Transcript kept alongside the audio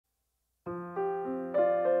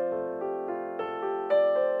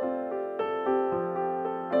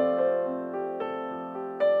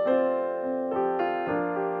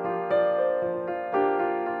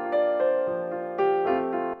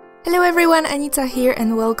Hello everyone, Anita here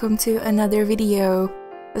and welcome to another video.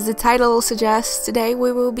 As the title suggests, today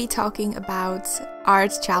we will be talking about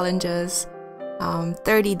art challenges,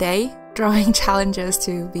 30-day drawing challenges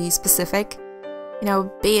to be specific. You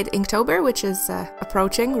know, be it Inktober, which is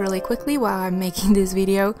approaching really quickly while I'm making this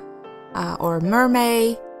video, or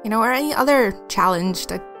Mermay, or any other challenge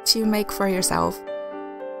that you make for yourself.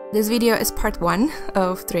 This video is part 1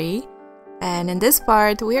 of 3, and in this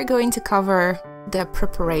part we are going to cover the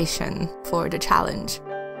preparation for the challenge.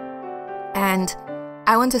 And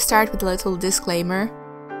I want to start with a little disclaimer.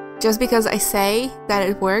 Just because I say that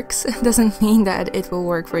it works doesn't mean that it will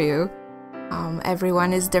work for you.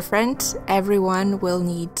 Everyone is different, everyone will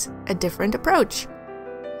need a different approach.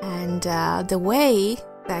 And the way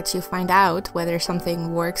that you find out whether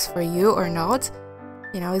something works for you or not,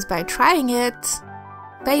 is by trying it,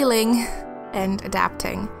 failing, and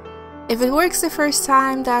adapting. If it works the first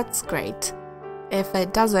time, that's great. If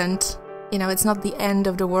it doesn't, it's not the end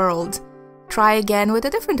of the world. Try again with a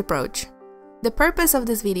different approach. The purpose of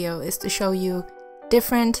this video is to show you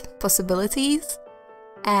different possibilities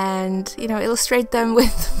and, illustrate them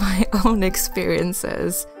with my own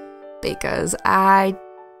experiences, because I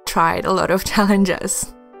tried a lot of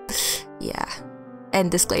challenges. Yeah,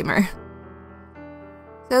 and disclaimer.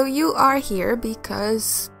 So you are here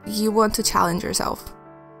because you want to challenge yourself.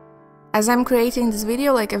 As I'm creating this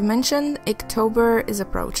video, like I've mentioned, Inktober is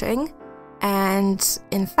approaching, and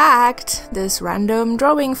in fact, this random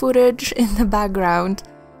drawing footage in the background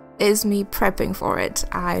is me prepping for it.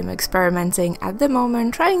 I'm experimenting at the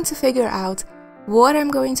moment, trying to figure out what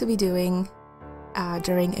I'm going to be doing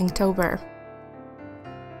during Inktober.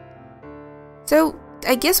 So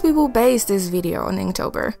I guess we will base this video on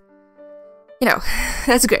Inktober.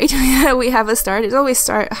 That's great. We have a start. It's always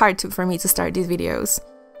hard for me to start these videos.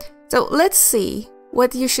 So let's see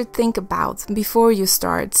what you should think about before you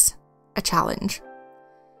start a challenge.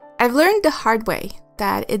 I've learned the hard way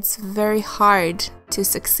that it's very hard to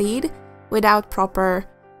succeed without proper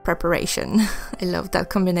preparation. I love that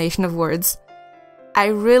combination of words. I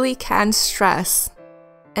really can't stress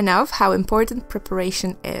enough how important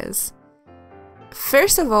preparation is.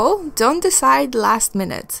 First of all, don't decide last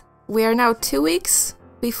minute. We are now 2 weeks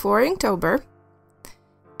before Inktober,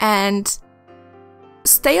 and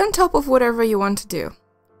stay on top of whatever you want to do.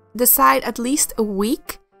 Decide at least a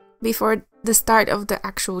week before the start of the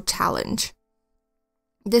actual challenge.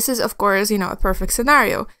 This is, of course, a perfect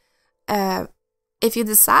scenario. If you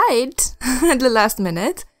decide at the last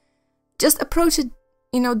minute, just approach it,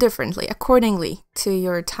 differently, accordingly to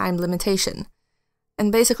your time limitation.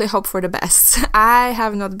 And basically hope for the best. I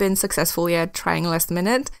have not been successful yet trying last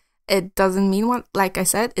minute. It doesn't mean like I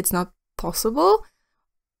said, it's not possible.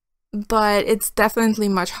 But it's definitely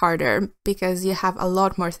much harder because you have a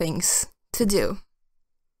lot more things to do.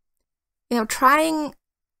 Trying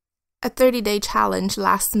a 30-day challenge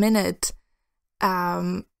last minute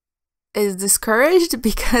is discouraged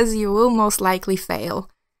because you will most likely fail.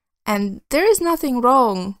 And there is nothing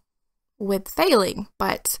wrong with failing,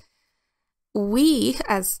 but we,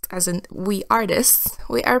 as in we artists,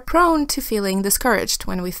 we are prone to feeling discouraged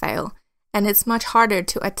when we fail. And it's much harder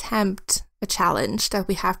to attempt a challenge that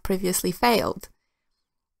we have previously failed.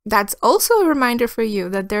 That's also a reminder for you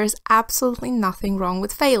that there is absolutely nothing wrong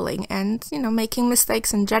with failing and, making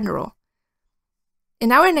mistakes in general.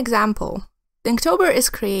 In our example, Inktober is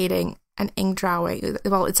creating an ink drawing.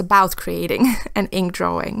 Well, it's about creating an ink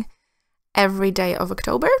drawing every day of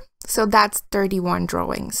October. So that's 31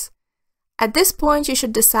 drawings. At this point, you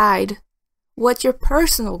should decide what your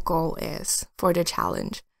personal goal is for the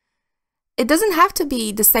challenge. It doesn't have to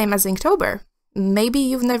be the same as Inktober. Maybe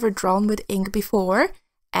you've never drawn with ink before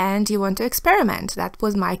and you want to experiment. That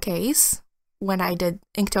was my case when I did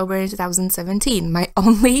Inktober in 2017, my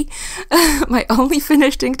only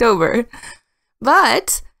finished Inktober.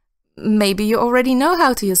 But maybe you already know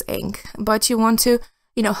how to use ink, but you want to,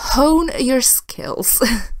 hone your skills.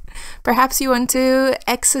 Perhaps you want to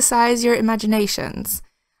exercise your imaginations.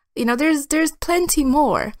 There's plenty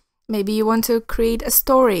more. Maybe you want to create a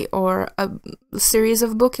story or a series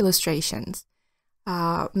of book illustrations.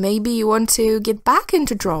 Maybe you want to get back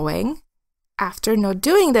into drawing after not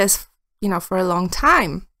doing this, for a long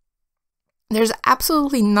time. There's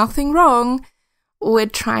absolutely nothing wrong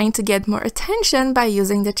with trying to get more attention by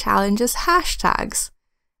using the challenge's hashtags.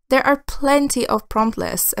 There are plenty of prompt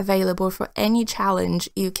lists available for any challenge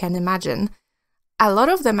you can imagine. A lot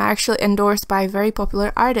of them are actually endorsed by very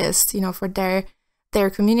popular artists, for their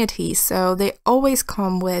community, so they always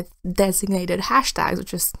come with designated hashtags,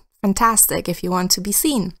 which is fantastic if you want to be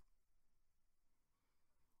seen.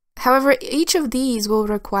 However, each of these will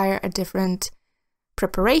require a different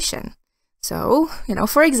preparation. So,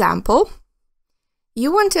 for example,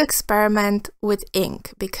 you want to experiment with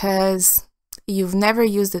ink because you've never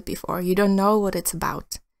used it before. You don't know what it's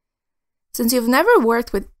about. Since you've never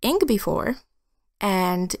worked with ink before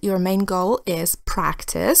and your main goal is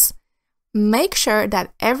practice, make sure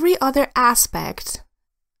that every other aspect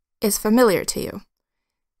is familiar to you.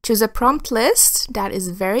 Choose a prompt list that is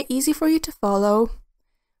very easy for you to follow,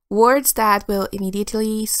 words that will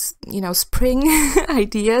immediately, spring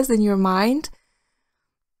ideas in your mind.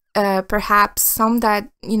 Perhaps some that,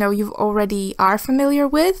 you already are familiar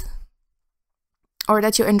with or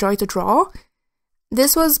that you enjoy to draw.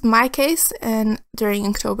 This was my case during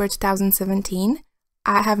Inktober 2017.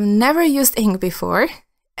 I have never used ink before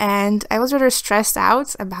and I was rather stressed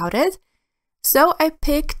out about it. So I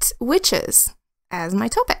picked witches as my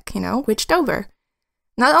topic, Witchtober.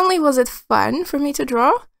 Not only was it fun for me to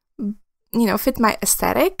draw, fit my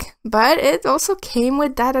aesthetic, but it also came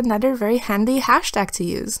with that another very handy hashtag to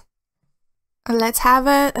use. Let's have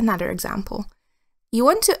another example. You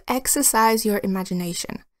want to exercise your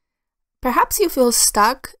imagination. Perhaps you feel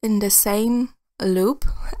stuck in the same loop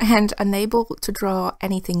and unable to draw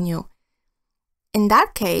anything new. In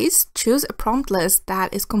that case, choose a prompt list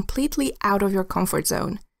that is completely out of your comfort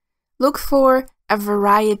zone. Look for a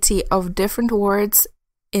variety of different words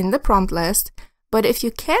in the prompt list, but if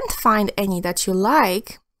you can't find any that you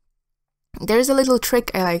like, there's a little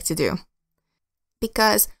trick I like to do.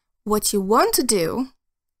 Because what you want to do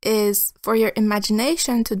is for your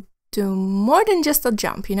imagination to do more than just a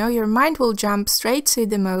jump. Your mind will jump straight to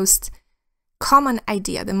the most common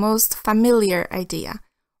idea, the most familiar idea.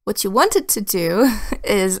 What you want it to do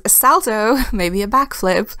is a salto, maybe a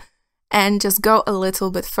backflip, and just go a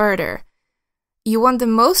little bit further. You want the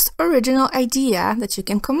most original idea that you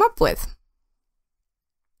can come up with.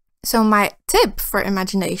 So my tip for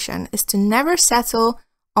imagination is to never settle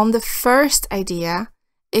on the first idea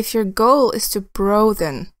if your goal is to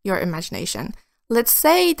broaden your imagination. Let's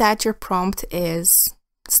say that your prompt is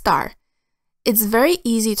star. It's very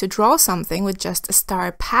easy to draw something with just a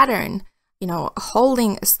star pattern,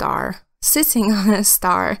 holding a star, sitting on a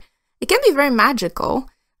star. It can be very magical,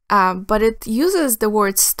 but it uses the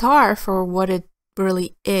word star for what it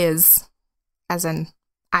really is as an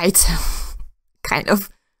item, kind of.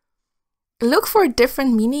 Look for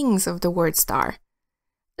different meanings of the word star.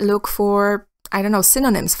 Look for,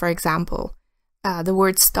 synonyms, for example. The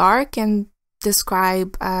word star can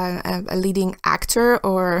describe a leading actor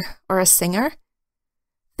or a singer.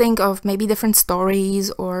 Think of maybe different stories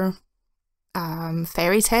or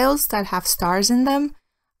fairy tales that have stars in them.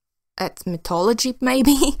 It's mythology,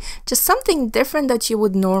 maybe. Just something different that you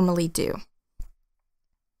would normally do.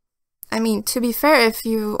 To be fair, if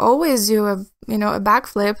you always do a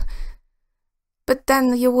backflip, but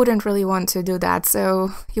then you wouldn't really want to do that, so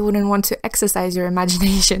you wouldn't want to exercise your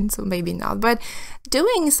imagination, so maybe not. But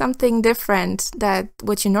doing something different that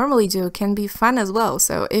what you normally do can be fun as well.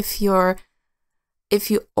 So if you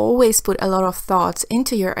always put a lot of thought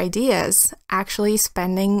into your ideas, actually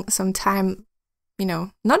spending some time,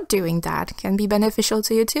 not doing that can be beneficial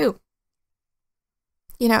to you too.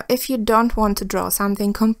 If you don't want to draw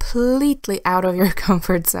something completely out of your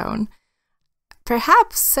comfort zone,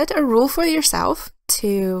 perhaps set a rule for yourself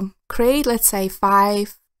to create, let's say,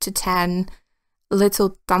 5 to 10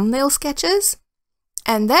 little thumbnail sketches,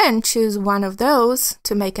 and then choose one of those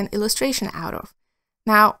to make an illustration out of.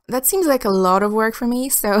 Now, that seems like a lot of work for me,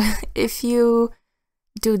 so if you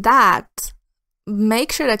do that,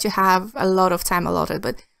 make sure that you have a lot of time allotted,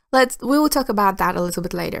 but we will talk about that a little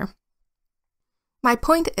bit later. My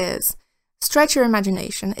point is, stretch your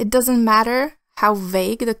imagination. It doesn't matter how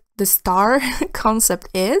vague the star concept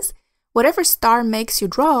is. Whatever star makes you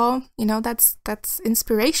draw, that's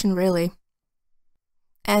inspiration, really.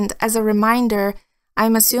 And as a reminder,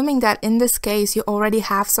 I'm assuming that in this case, you already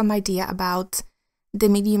have some idea about the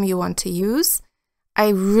medium you want to use. I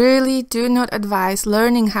really do not advise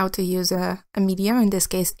learning how to use a medium, in this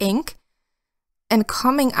case ink, and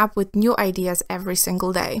coming up with new ideas every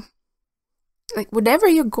single day. Like, whatever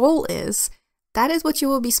your goal is, that is what you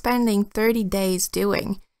will be spending 30 days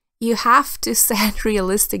doing. You have to set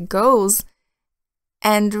realistic goals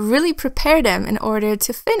and really prepare them in order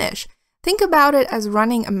to finish. Think about it as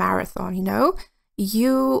running a marathon,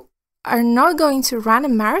 You are not going to run a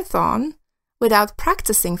marathon without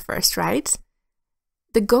practicing first, right?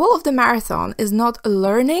 The goal of the marathon is not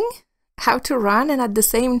learning how to run and at the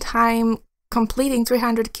same time completing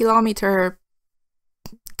 300-kilometer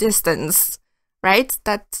distance, right?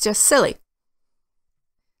 That's just silly.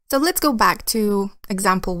 So let's go back to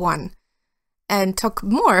example 1 and talk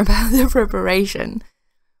more about the preparation.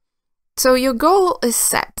 So your goal is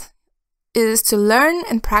set, is to learn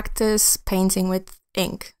and practice painting with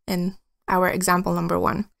ink in our example number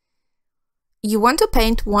 1. You want to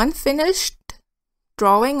paint one finished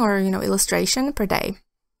drawing or, illustration per day.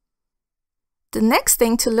 The next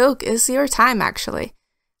thing to look is your time actually.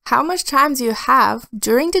 How much time do you have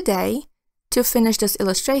during the day to finish this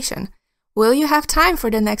illustration? Will you have time for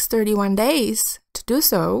the next 31 days to do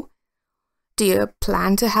so? Do you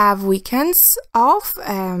plan to have weekends off?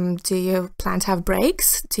 Do you plan to have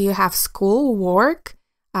breaks? Do you have school, work,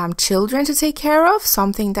 children to take care of?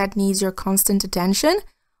 Something that needs your constant attention?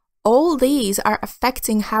 All these are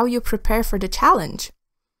affecting how you prepare for the challenge.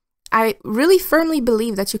 I really firmly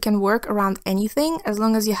believe that you can work around anything as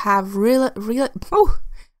long as you have realistic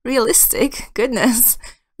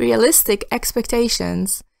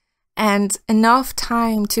expectations and enough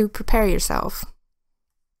time to prepare yourself.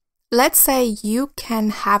 Let's say you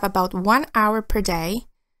can have about 1 hour per day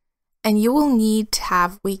and you will need to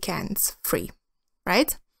have weekends free,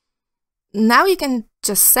 right? Now you can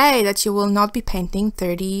just say that you will not be painting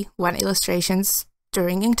 31 illustrations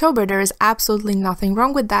during Inktober. There is absolutely nothing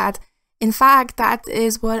wrong with that. In fact, that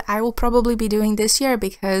is what I will probably be doing this year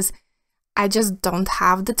because I just don't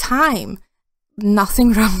have the time.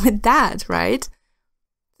 Nothing wrong with that, right?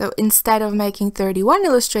 So instead of making 31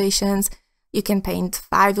 illustrations, you can paint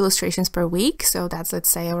 5 illustrations per week. So that's, let's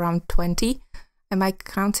say, around 20. Am I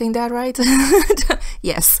counting that right?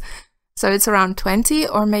 Yes. So it's around 20,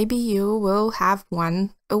 or maybe you will have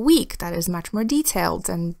one a week that is much more detailed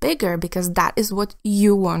and bigger because that is what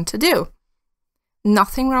you want to do.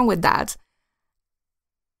 Nothing wrong with that.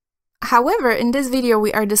 However, in this video,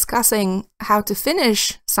 we are discussing how to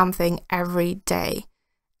finish something every day.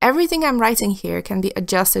 Everything I'm writing here can be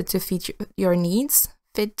adjusted to fit your needs.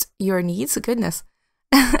 Goodness.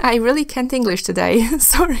 I really can't English today.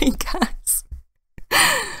 Sorry, guys.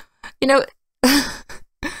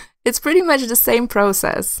 It's pretty much the same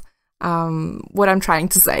process, what I'm trying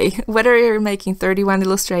to say. Whether you're making 31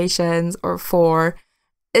 illustrations or 4,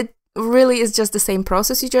 it really is just the same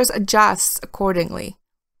process. You just adjust accordingly.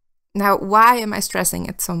 Now, why am I stressing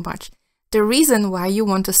it so much? The reason why you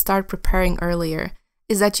want to start preparing earlier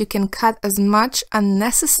is that you can cut as much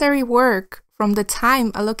unnecessary work from the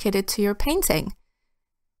time allocated to your painting.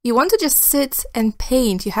 You want to just sit and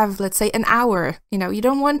paint. You have, let's say, an hour. You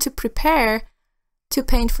don't want to prepare to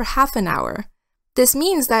paint for half an hour. This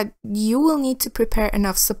means that you will need to prepare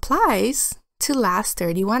enough supplies to last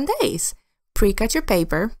 31 days. Pre-cut your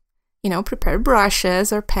paper, prepare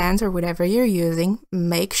brushes or pens or whatever you're using.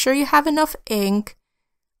 Make sure you have enough ink.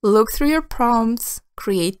 Look through your prompts.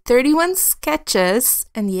 Create 31 sketches.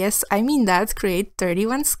 And yes, I mean that. Create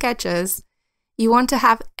 31 sketches. You want to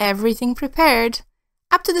have everything prepared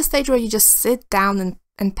up to the stage where you just sit down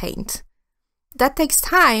and paint. That takes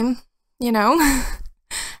time,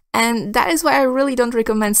 And that is why I really don't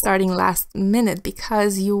recommend starting last minute,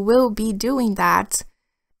 because you will be doing that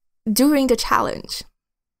during the challenge.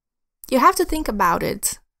 You have to think about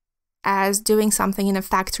it as doing something in a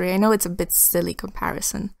factory. I know it's a bit silly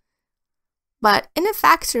comparison, but in a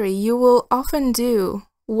factory, you will often do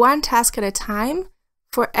one task at a time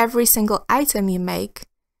for every single item you make,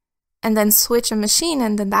 and then switch a machine,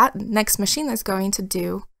 and then that next machine is going to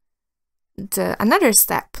do another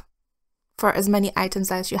step for as many items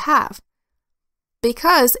as you have.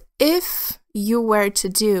 Because if you were to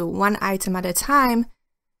do one item at a time,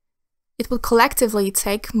 it will collectively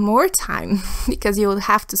take more time because you will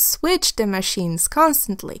have to switch the machines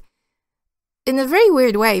constantly. In a very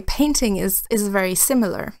weird way, painting is very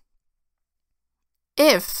similar.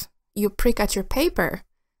 If you pre-cut your paper,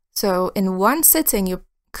 so in one sitting you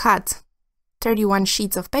cut 31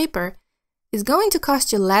 sheets of paper, it's going to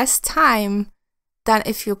cost you less time than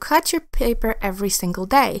if you cut your paper every single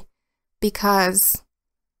day. Because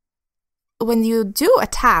when you do a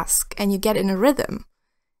task and you get in a rhythm,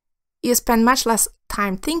 you spend much less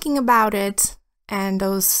time thinking about it, and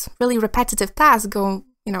those really repetitive tasks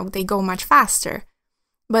they go much faster.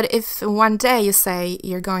 But if one day you say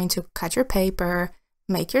you're going to cut your paper,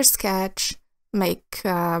 make your sketch, think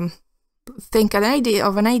of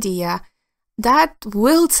an idea, that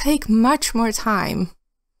will take much more time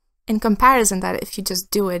in comparison that if you just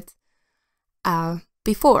do it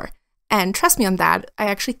before. And trust me on that, I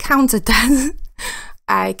actually counted that.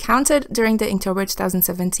 I counted during the Inktober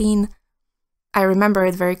 2017. I remember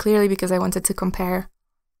it very clearly because I wanted to compare.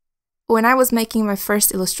 When I was making my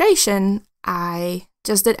first illustration, I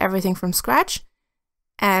just did everything from scratch,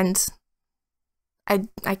 and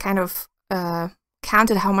I kind of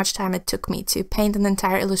counted how much time it took me to paint an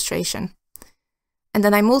entire illustration. And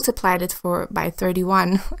then I multiplied it by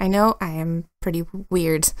 31. I know I am pretty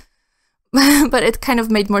weird. but it kind of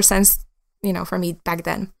made more sense, you know, for me back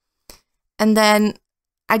then. And then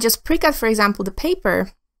I just pre-cut, for example, the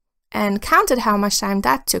paper and counted how much time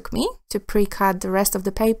that took me to pre-cut the rest of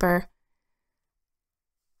the paper.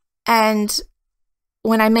 And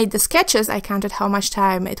when I made the sketches, I counted how much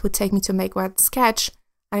time it would take me to make one sketch.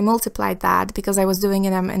 I multiplied that because I was doing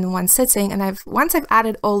them in one sitting, and once I've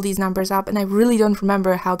added all these numbers up, and I really don't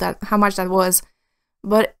remember how much that was,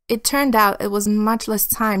 but it turned out it was much less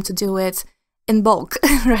time to do it in bulk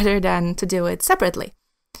rather than to do it separately.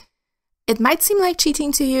 It might seem like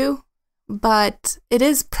cheating to you, but it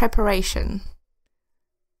is preparation.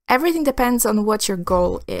 Everything depends on what your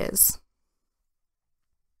goal is.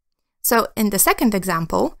 So in the second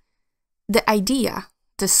example, the idea,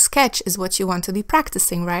 the sketch is what you want to be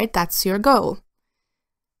practicing, right? That's your goal.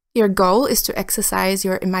 Your goal is to exercise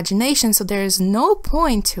your imagination, so there is no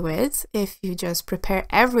point to it if you just prepare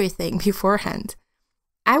everything beforehand.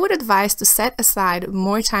 I would advise to set aside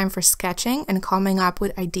more time for sketching and coming up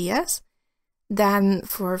with ideas than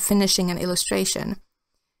for finishing an illustration.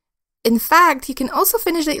 In fact, you can also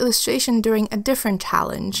finish the illustration during a different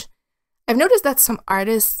challenge. I've noticed that some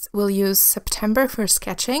artists will use September for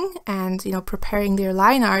sketching and, you know, preparing their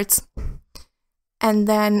line arts, and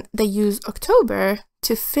then they use October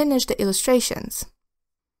to finish the illustrations.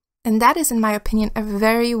 And that is, in my opinion, a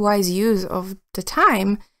very wise use of the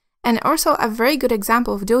time, and also a very good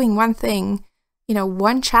example of doing one thing, you know,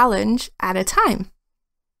 one challenge at a time.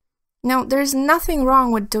 Now, there's nothing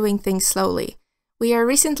wrong with doing things slowly. We are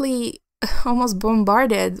recently almost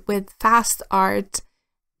bombarded with fast art,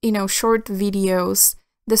 you know, short videos,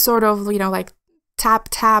 the sort of, you know, like tap,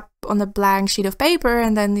 tap on a blank sheet of paper,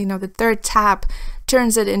 and then, you know, the third tap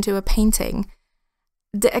turns it into a painting.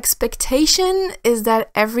 The expectation is that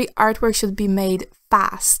every artwork should be made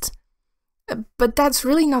fast, but that's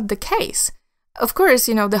really not the case. Of course,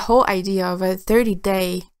 you know, the whole idea of a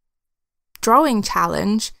 30-day drawing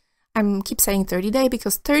challenge, I keep saying 30-day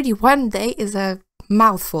because 31-day is a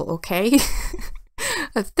mouthful, okay?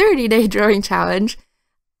 A 30-day drawing challenge,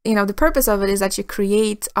 you know, the purpose of it is that you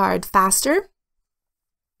create art faster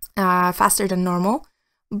than normal,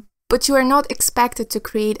 but you are not expected to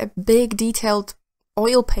create a big detailed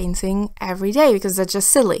oil painting every day because that's just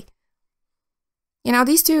silly. You know,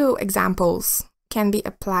 these two examples can be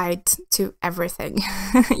applied to everything.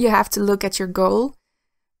 You have to look at your goal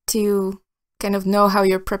to kind of know how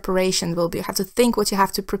your preparation will be. You have to think what you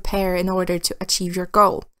have to prepare in order to achieve your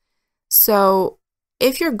goal. So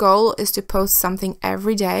if your goal is to post something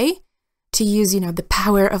every day, to use, you know, the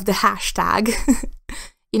power of the hashtag,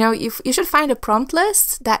 you know, you should find a prompt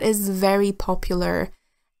list that is very popular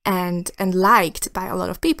and liked by a lot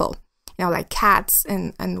of people. You know, like cats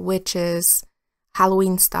and witches,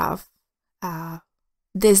 Halloween stuff,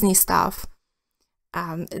 Disney stuff.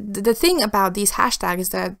 The thing about these hashtags is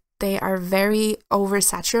that they are very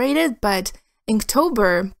oversaturated, but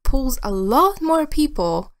Inktober pulls a lot more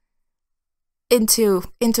people into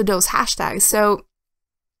those hashtags. So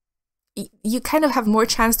you kind of have more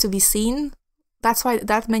chance to be seen. That's why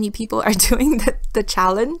that many people are doing the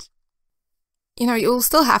challenge. You know, you'll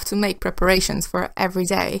still have to make preparations for every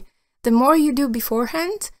day. The more you do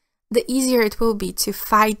beforehand, the easier it will be to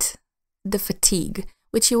fight the fatigue,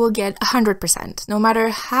 which you will get 100%, no matter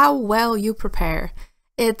how well you prepare.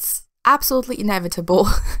 It's absolutely inevitable,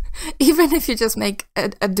 even if you just make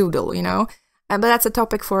a doodle, you know? But that's a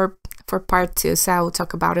topic for part 2, so I'll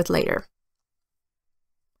talk about it later.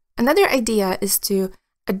 Another idea is to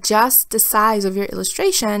adjust the size of your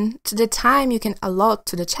illustration to the time you can allot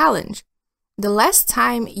to the challenge. The less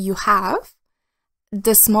time you have,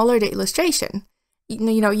 the smaller the illustration.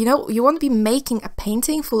 You won't be making a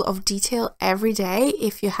painting full of detail every day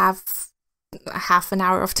if you have half an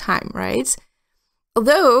hour of time, right?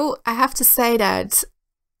 Although I have to say that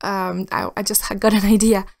I just got an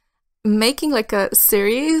idea. Making like a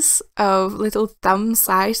series of little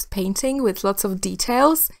thumb-sized painting with lots of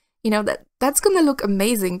details, you know, that's gonna look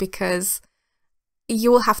amazing because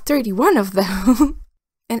you will have 31 of them.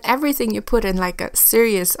 And everything you put in like a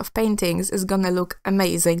series of paintings is gonna look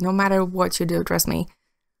amazing, no matter what you do, trust me.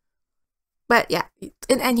 But yeah,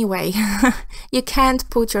 in any way, you can't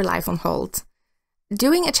put your life on hold.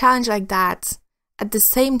 Doing a challenge like that at the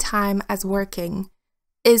same time as working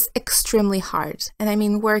is extremely hard. And I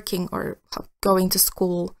mean working or going to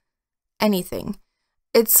school, anything.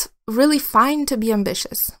 It's really fine to be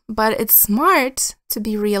ambitious, but it's smart to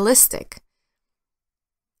be realistic.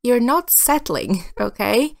 You're not settling,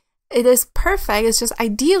 okay? It is perfect. It's just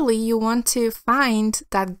ideally you want to find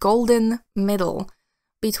that golden middle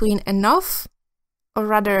between enough, or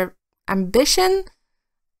rather ambition,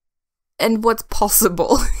 and what's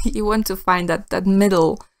possible. You want to find that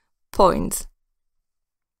middle point.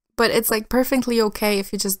 But it's like perfectly okay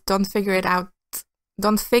if you just don't figure it out.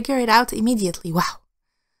 Don't figure it out immediately. Wow.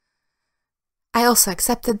 I also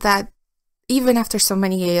accepted that even after so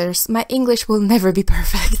many years, my English will never be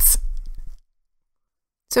perfect.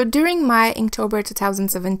 So during my Inktober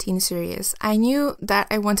 2017 series, I knew that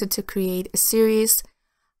I wanted to create a series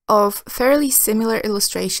of fairly similar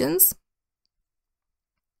illustrations.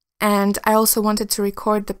 And I also wanted to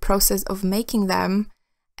record the process of making them.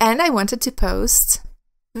 And I wanted to post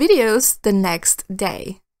videos the next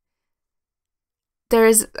day. There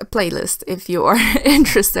is a playlist if you are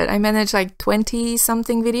interested. I managed like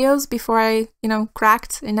 20-something videos before I,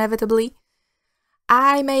 cracked inevitably.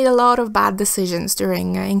 I made a lot of bad decisions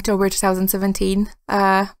during Inktober 2017.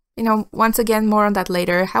 Once again, more on that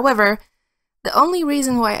later. However, the only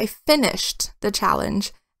reason why I finished the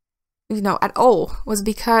challenge, at all, was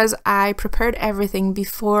because I prepared everything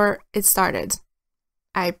before it started.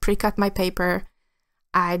 I pre-cut my paper.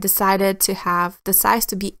 I decided to have the size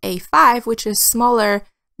to be A5, which is smaller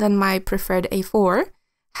than my preferred A4.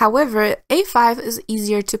 However, A5 is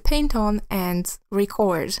easier to paint on and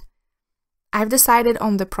record. I've decided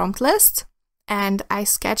on the prompt list, and I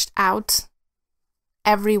sketched out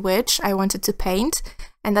every which I wanted to paint.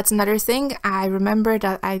 And that's another thing. I remember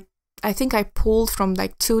that I think I pulled from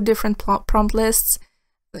like 2 different prompt lists.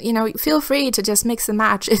 Feel free to just mix and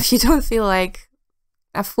match if you don't feel like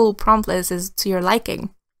a full prompt list is to your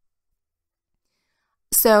liking.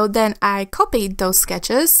 So then I copied those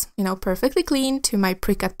sketches, perfectly clean, to my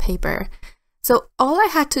pre-cut paper. So all I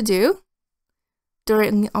had to do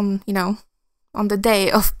on the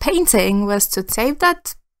day of painting was to tape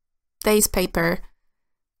that day's paper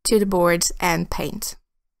to the board and paint.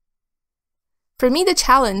 For me, the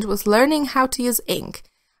challenge was learning how to use ink.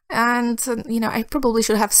 And, I probably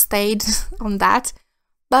should have stayed on that,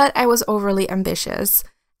 but I was overly ambitious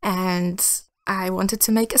and I wanted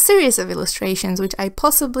to make a series of illustrations, which I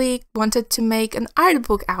possibly wanted to make an art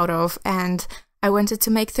book out of. And I wanted to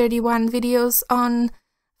make 31 videos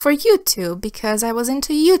for YouTube because I was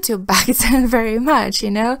into YouTube back then very much,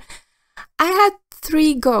 I had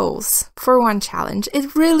 3 goals for one challenge.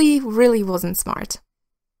 It really, really wasn't smart.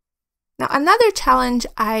 Now, another challenge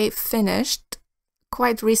I finished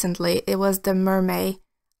quite recently, it was the Mermay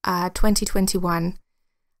 2021.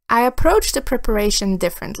 I approached the preparation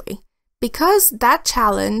differently. Because that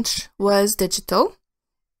challenge was digital,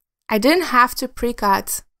 I didn't have to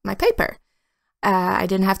pre-cut my paper. I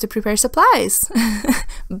didn't have to prepare supplies,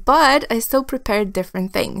 but I still prepared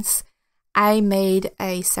different things. I made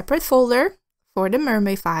a separate folder for the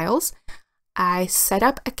Mermay files. I set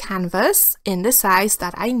up a canvas in the size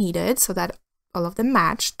that I needed so that all of them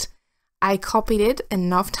matched. I copied it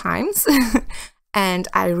enough times and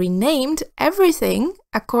I renamed everything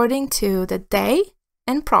according to the day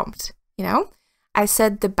and prompt. I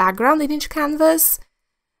set the background in each canvas.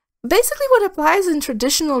 Basically what applies in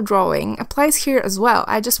traditional drawing applies here as well.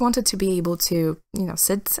 I just wanted to be able to,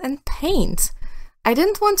 sit and paint. I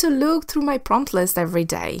didn't want to look through my prompt list every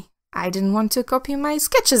day. I didn't want to copy my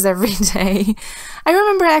sketches every day. I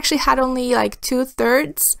remember I actually had only like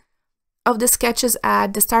 2/3 of the sketches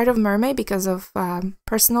at the start of Mermay because of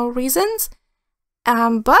personal reasons.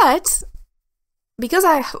 But because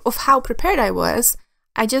of how prepared I was,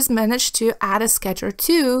 I just managed to add a sketch or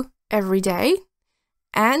 2 every day.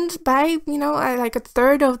 And by, like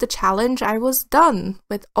 1/3 of the challenge, I was done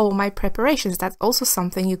with all my preparations. That's also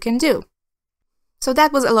something you can do. So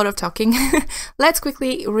that was a lot of talking. Let's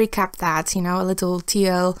quickly recap that, a little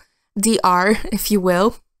TLDR, if you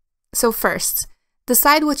will. So first,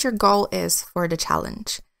 decide what your goal is for the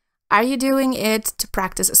challenge. Are you doing it to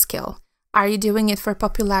practice a skill? Are you doing it for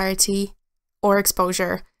popularity or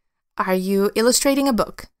exposure? Are you illustrating a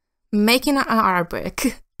book? Making an art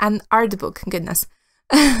book? An art book, goodness.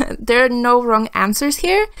 There are no wrong answers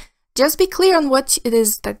here. Just be clear on what it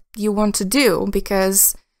is that you want to do,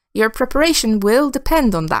 because your preparation will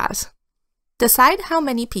depend on that. Decide how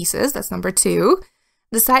many pieces, that's number 2.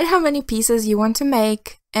 Decide how many pieces you want to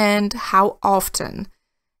make and how often.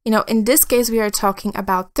 In this case, we are talking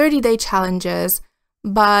about 30-day challenges,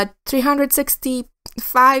 but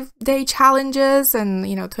 365-day challenges and,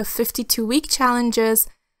 52-week challenges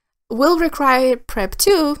will require prep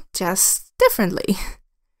too, just differently.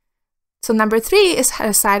 So number 3 is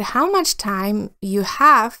decide how much time you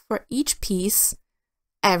have for each piece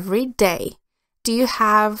every day. Do you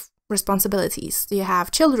have responsibilities? Do you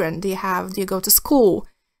have children? Do you go to school?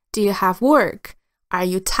 Do you have work? Are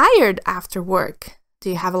you tired after work?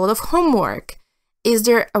 Do you have a lot of homework? Is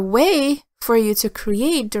there a way for you to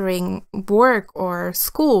create during work or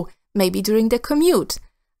school maybe during the commute,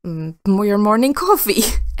 your morning coffee,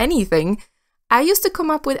 anything. I used to come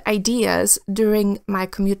up with ideas during my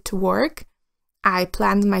commute to work. I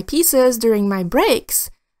planned my pieces during my breaks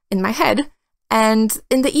in my head, and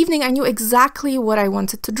in the evening I knew exactly what I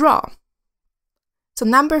wanted to draw. So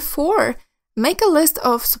number 4, make a list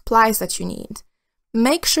of supplies that you need.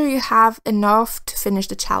 Make sure you have enough to finish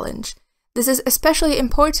the challenge. This is especially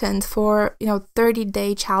important for,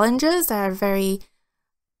 30-day challenges that are very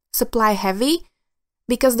supply heavy,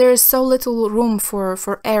 because there is so little room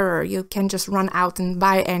for error. You can just run out and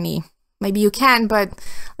buy any. Maybe you can, but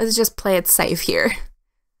let's just play it safe here.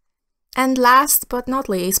 And last but not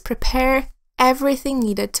least, prepare everything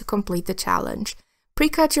needed to complete the challenge.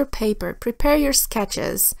 Pre-cut your paper, prepare your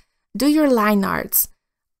sketches, do your line arts.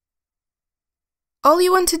 All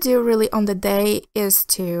you want to do really on the day is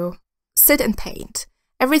to sit and paint.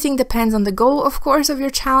 Everything depends on the goal, of course, of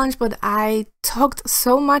your challenge, but I talked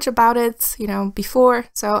so much about it, before,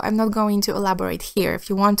 so I'm not going to elaborate here. If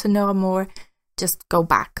you want to know more, just go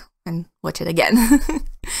back and watch it again.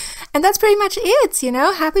 And that's pretty much it,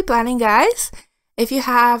 Happy planning, guys! If you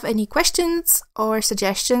have any questions or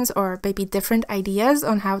suggestions or maybe different ideas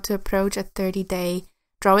on how to approach a 30-day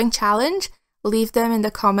drawing challenge, leave them in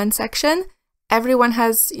the comment section. Everyone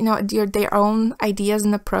has, their own ideas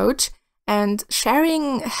and approach, and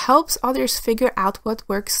sharing helps others figure out what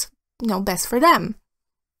works, best for them.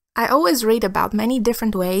 I always read about many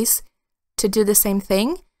different ways to do the same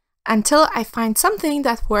thing until I find something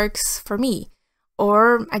that works for me.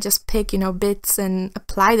 Or I just pick, bits and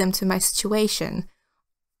apply them to my situation.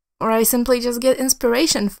 Or I simply just get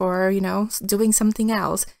inspiration for, doing something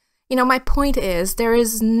else. My point is, there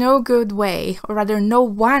is no good way, or rather no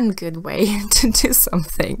one good way to do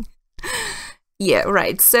something. Yeah,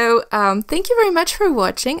 right. So thank you very much for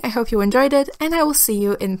watching. I hope you enjoyed it, and I will see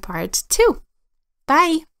you in part 2.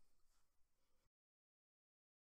 Bye!